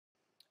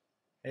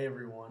Hey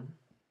everyone,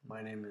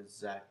 my name is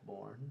Zach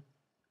Bourne.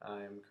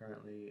 I am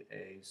currently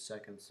a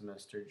second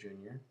semester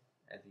junior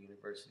at the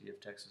University of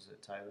Texas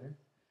at Tyler.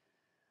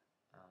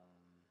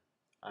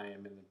 I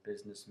am in the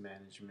business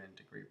management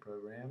degree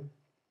program.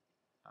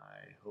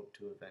 I hope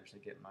to eventually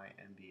get my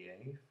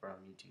MBA from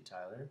UT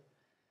Tyler.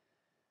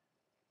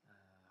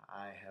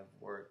 I have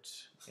worked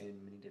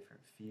in many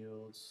different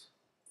fields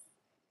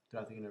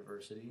throughout the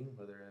university,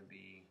 whether it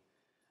be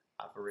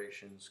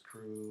operations,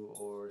 crew,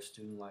 or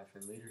student life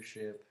and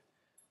leadership,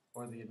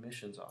 or the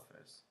admissions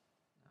office.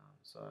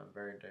 So I'm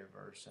very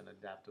diverse and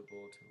adaptable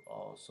to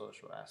all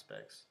social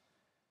aspects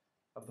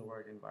of the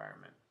work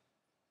environment.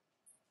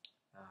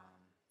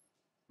 Um,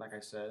 like I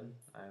said,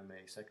 I'm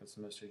a second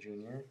semester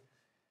junior.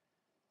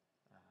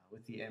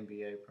 With the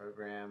MBA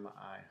program,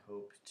 I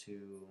hope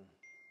to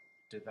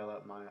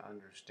develop my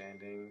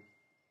understanding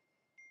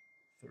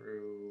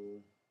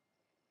through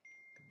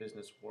the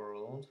business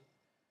world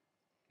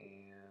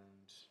and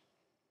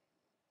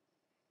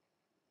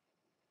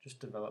just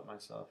develop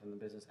myself in the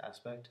business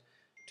aspect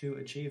to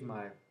achieve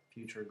my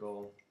future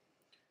goal,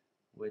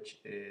 which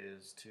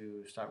is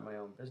to start my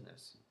own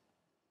business.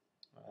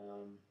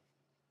 Um,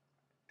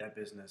 that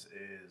business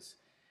is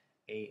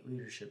a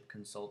leadership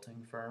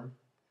consulting firm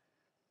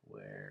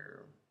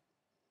where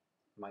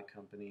my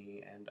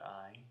company and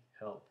I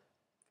help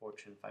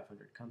Fortune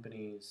 500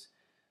 companies,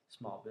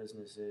 small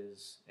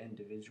businesses,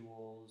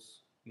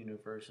 individuals,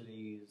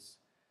 universities,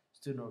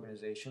 student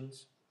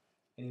organizations,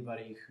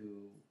 anybody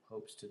who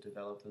hopes to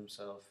develop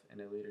themselves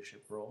in a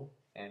leadership role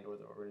and or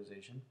the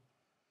organization.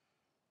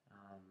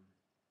 Um,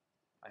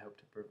 I hope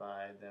to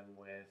provide them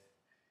with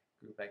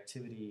group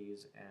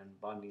activities and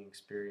bonding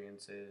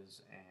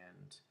experiences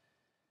and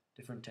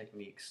different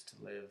techniques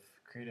to live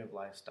creative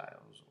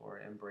lifestyles or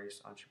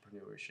embrace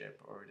entrepreneurship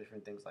or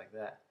different things like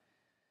that.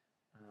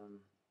 Um,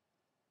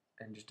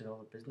 and just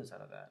develop a business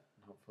out of that.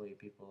 And hopefully,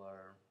 people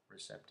are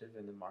receptive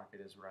and the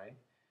market is right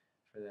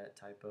for that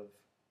type of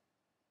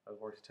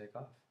work to take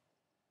off.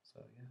 So,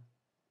 yeah.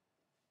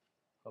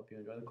 Hope you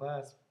enjoy the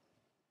class.